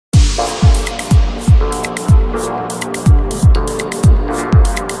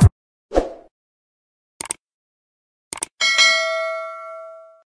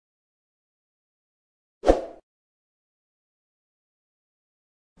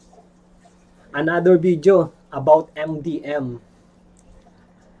Another video about MDM.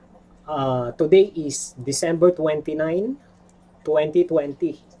 Today is December 29,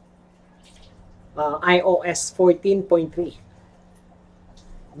 2020. iOS 14.3.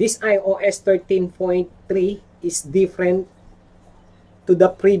 This iOS 13.3 is different to the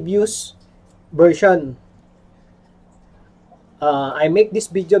previous version. I make this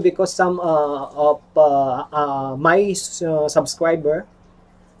video because some of my subscriber,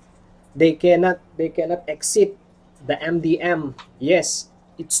 they cannot exit the MDM. Yes,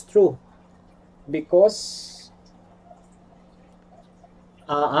 it's true, because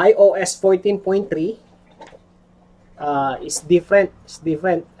iOS 14.3 is different. It's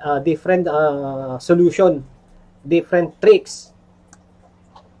different solution, different tricks.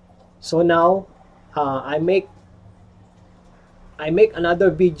 So now I make another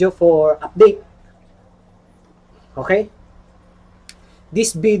video for update. Okay,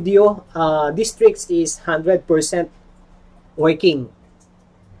 this video, this tricks is 100% working.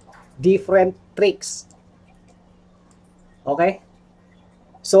 Different tricks. Okay,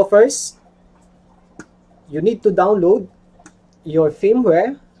 so first you need to download your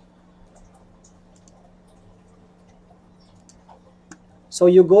firmware. So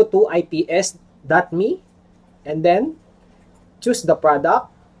you go to ips.me and then choose the product.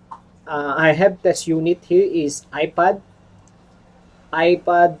 I have test unit here is iPad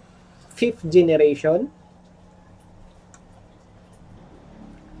 5th generation.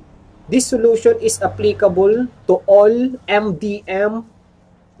 This solution is applicable to all MDM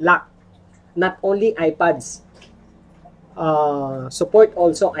lock, not only iPads. Support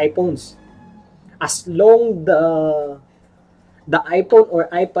also iPhones, as long the iPhone or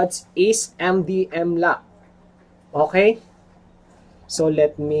iPads is MDM lock. Okay, so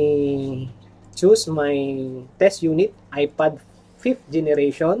let me choose my test unit, iPad 5th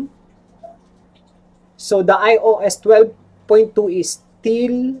generation. So the iOS 12.2 is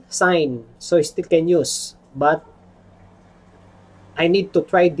still signed, so I still can use, but I need to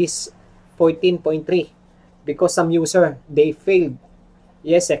try this 14.3 because some user, they failed.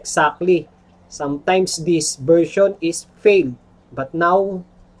 Yes, exactly, sometimes this version is failed, but now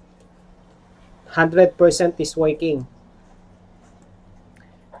 100% is working.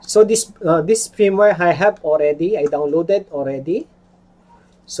 So this firmware I have already, I downloaded already.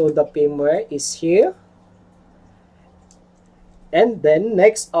 So the firmware is here. And then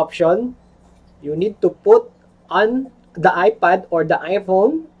next option, you need to put on the iPad or the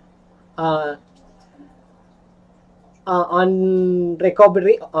iPhone on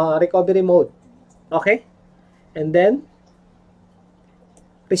recovery mode. Okay, and then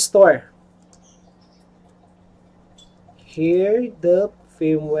restore. Here the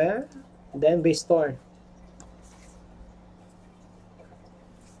firmware, then restore.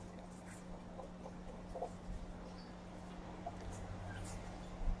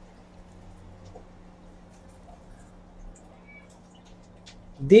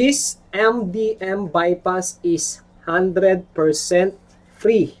 This MDM bypass is 100%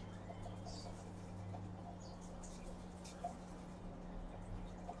 free.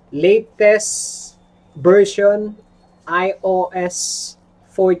 Latest version iOS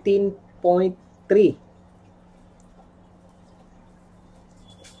 14.3.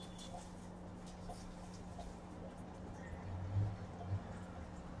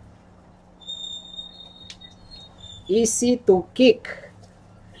 Easy to kick.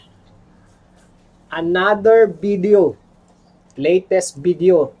 Another video, latest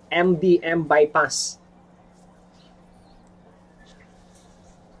video, MDM bypass.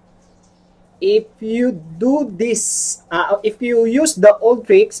 If you do this, if you use the old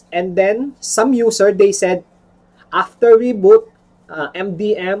tricks, and then some user, they said after reboot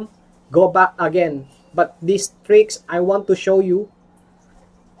MDM, go back again. But these tricks I want to show you,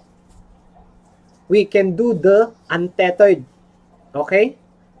 we can do the untethered. Okay,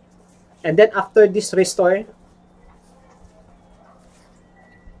 and then after this restore,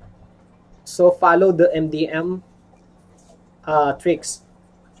 so follow the MDM tricks.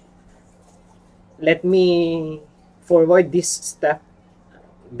 Let me forward this step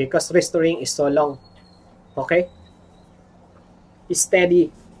because restoring is so long. Okay,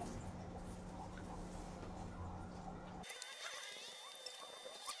 steady.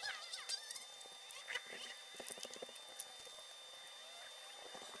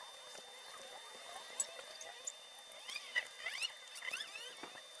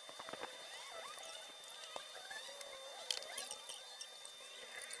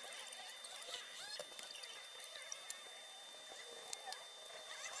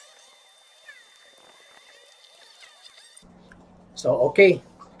 So okay,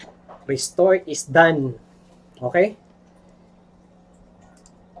 Restore is done. Okay?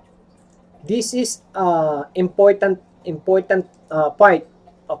 This is important part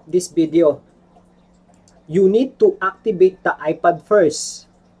of this video. You need to activate the iPad first.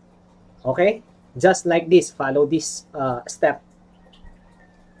 Okay? Just like this. Follow this step.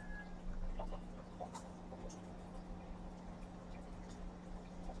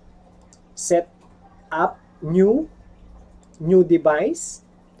 Set up new device.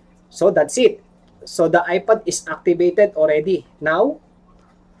 So that's it. So the iPad is activated already. Now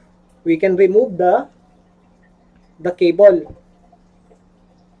we can remove the cable.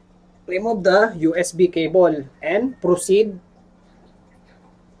 Remove the USB cable and proceed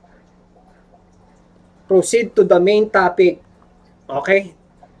to the main topic. Okay?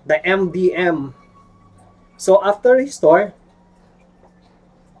 The MDM. So after restore,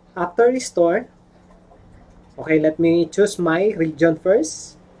 okay, let me choose my region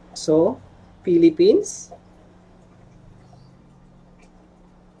first. So, Philippines.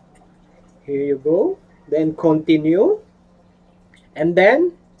 Here you go. Then continue. And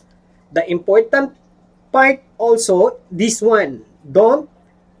then, the important part also, this one. Don't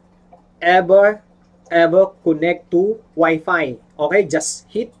ever connect to Wi-Fi. Okay, just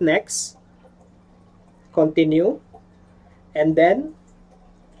hit next. Continue. And then,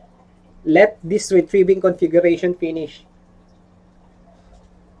 let this retrieving configuration finish.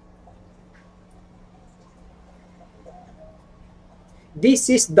 This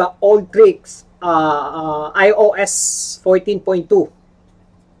is the old tricks, iOS 14.2.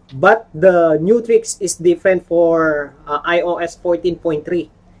 But the new tricks is different for iOS 14.3.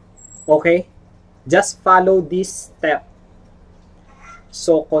 Okay? Just follow this step.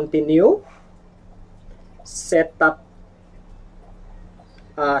 So, continue. Set up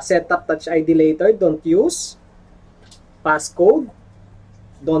Touch ID later. Don't use. Passcode.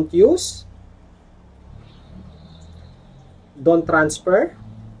 Don't use. Don't transfer.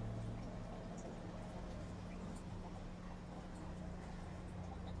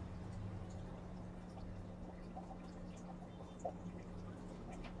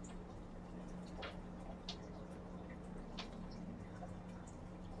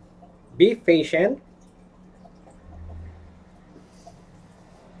 Be patient.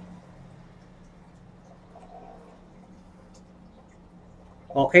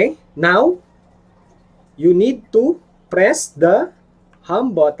 Okay, now you need to press the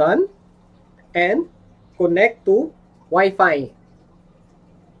home button and connect to Wi-Fi.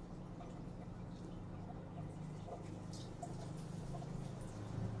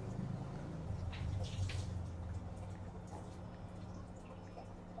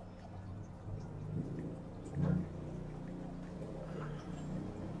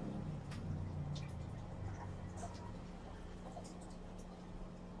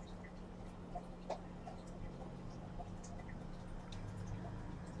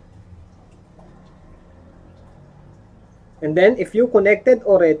 And then if you connected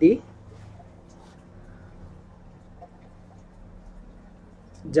already,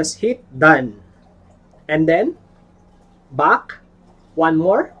 just hit done. And then back, one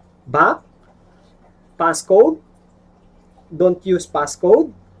more, back, passcode, don't use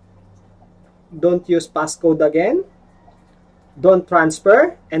passcode, don't use passcode again, don't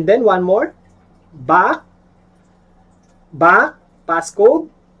transfer, and then one more, back, passcode,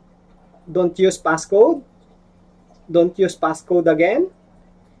 don't use passcode, don't use passcode again.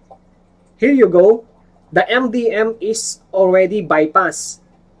 Here you go. The MDM is already bypassed.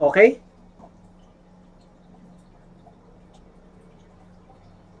 Okay?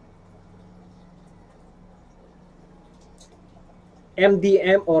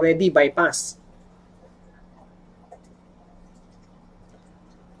 MDM already bypassed.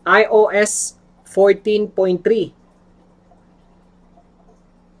 iOS 14.3.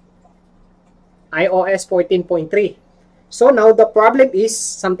 iOS 14.3. So now the problem is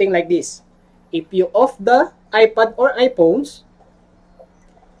something like this. If you off the iPad or iPhones,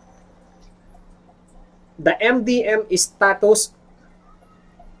 the MDM status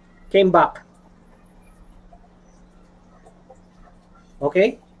came back.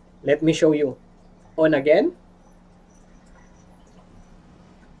 Okay? Let me show you. On again.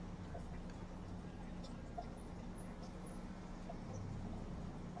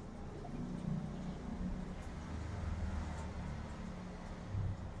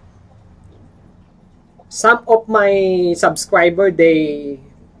 Some of my subscriber they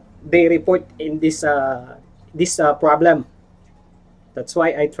report in this problem. That's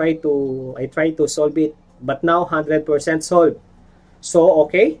why I try to solve it, but now 100% solved. So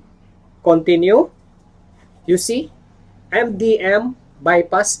okay, continue. You see, MDM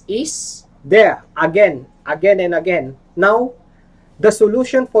bypass is there again and again. Now, the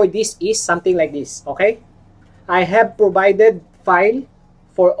solution for this is something like this, okay? I have provided file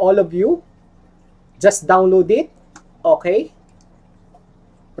for all of you. Just download it, okay?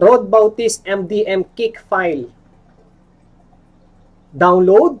 Rodbautis MDM kick file.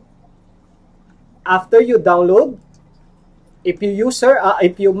 Download. After you download, if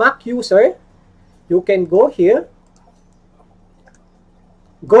you Mac user, you can go here,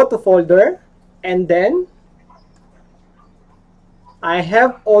 go to folder, and then I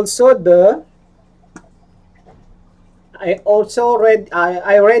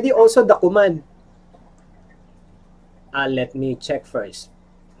already also the command. Let me check first.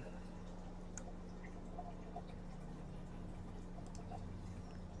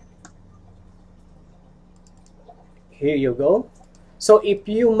 Here you go. So if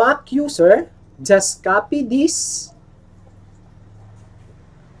you Mac user, just copy this.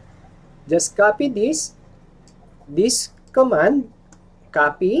 Just copy this command,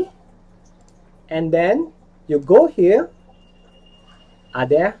 copy, and then you go here,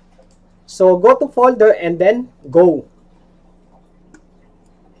 there. So go to folder and then go.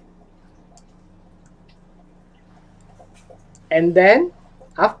 And then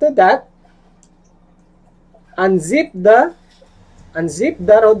after that, unzip the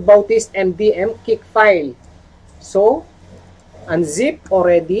Rodbautis MDM kick file. So unzip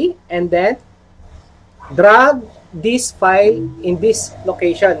already, and then drag this file in this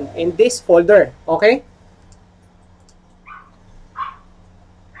location, in this folder, okay?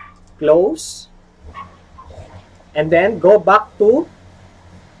 Close, and then go back to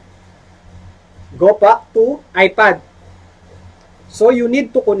iPad. So you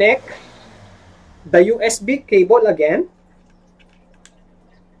need to connect the USB cable again,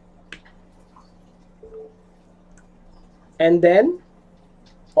 and then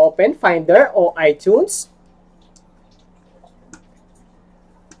open Finder or iTunes.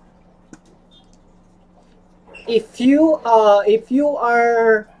 If you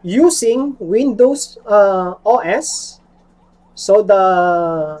are using Windows OS, so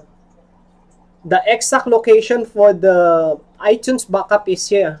the exact location for the iTunes backup is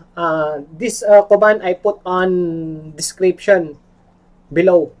here. This command I put on description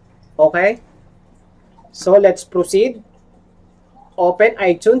below. Okay? So let's proceed. Open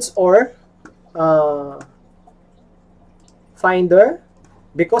iTunes or Finder,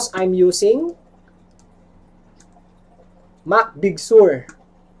 because I'm using Mac Big Sur.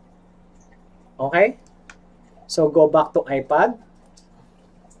 Okay? So go back to iPad.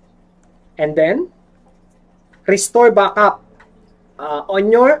 And then restore backup.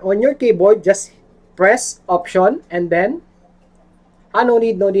 On your keyboard, just press Option and then no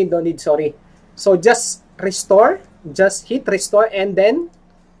need, sorry. So just restore, just hit restore and then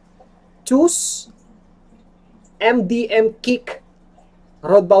choose MDM kick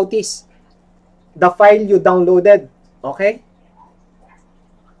Rodbautis, the file you downloaded. Okay?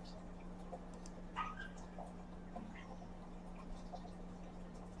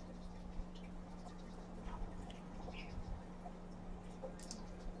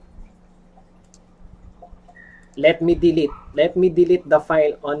 Let me delete the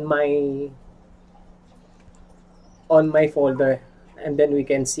file on my folder, and then we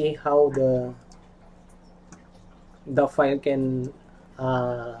can see how the file can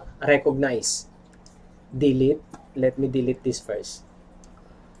recognize. Delete. Let me delete this first.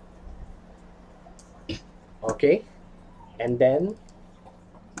 Okay, and then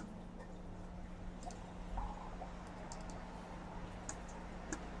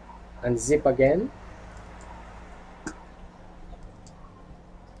unzip again,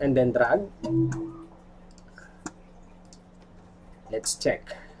 and then drag. Let's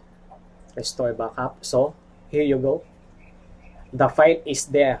check. Restore backup. So here you go. The file is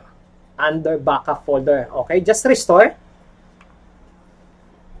there under backup folder. Okay, just restore.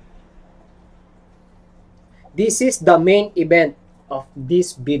 This is the main event of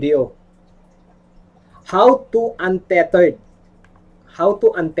this video. How to untethered. How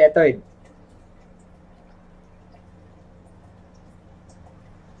to untethered.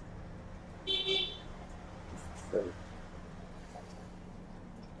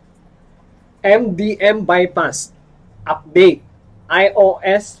 MDM Bypass update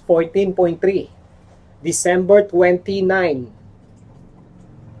iOS 14.3 December 29.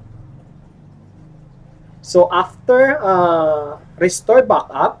 So after restore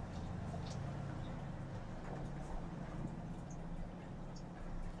backup,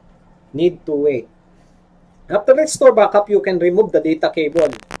 need to wait. After restore backup, you can remove the data cable.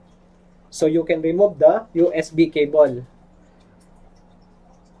 So you can remove the USB cable.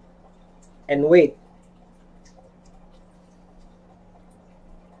 and wait.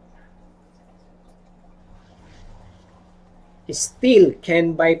 Still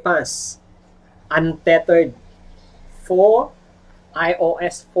can bypass untethered for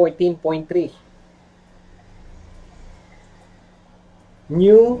iOS 14.3.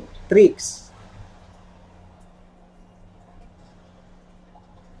 New tricks.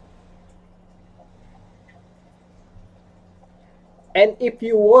 And if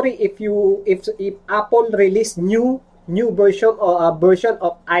you worry, if Apple release new version or a version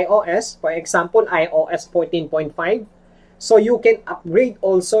of iOS, for example iOS 14.5, so you can upgrade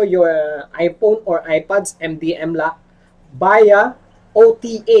also your iPhone or iPad's MDM lock via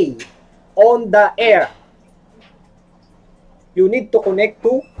OTA, on the air. You need to connect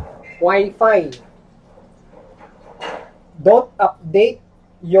to Wi-Fi. Don't update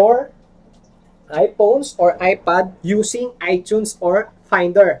your iPhones or iPad using iTunes or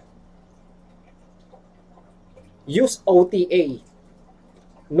Finder. Use OTA.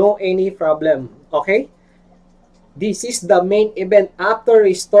 No any problem. Okay? This is the main event after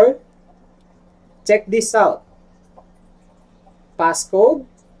restore. Check this out. Passcode.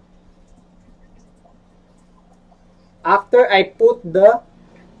 After I put the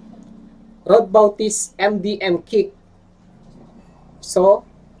Rodbautis MDM kick. So,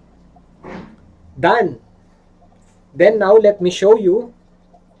 done. Then now let me show you.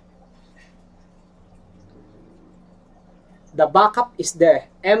 The backup is there.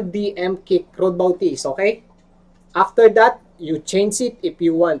 MDM kick Rodbautis, okay? After that, you change it if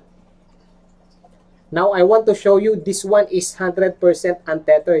you want. Now I want to show you this one is 100%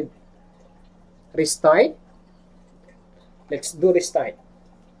 untethered. Restart. Let's do restart.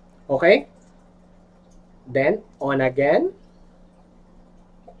 Okay? Then on again.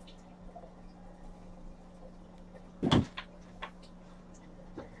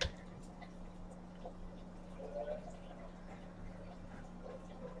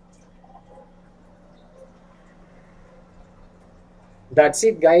 That's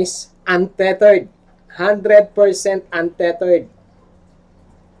it, guys. Untethered. 100% untethered.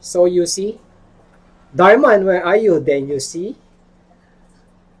 So you see, Darman, where are you? Then you see,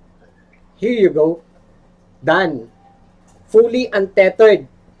 here you go. Done. Fully untethered.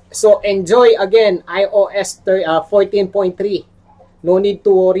 So enjoy again iOS 14.3. No need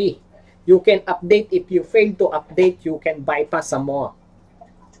to worry. You can update. If you fail to update, you can bypass some more.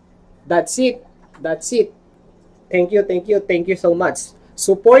 That's it. That's it. Thank you, thank you, thank you so much.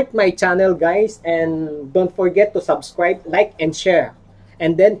 Support my channel, guys, and don't forget to subscribe, like, and share.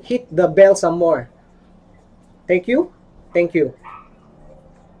 And then hit the bell some more. Thank you. Thank you.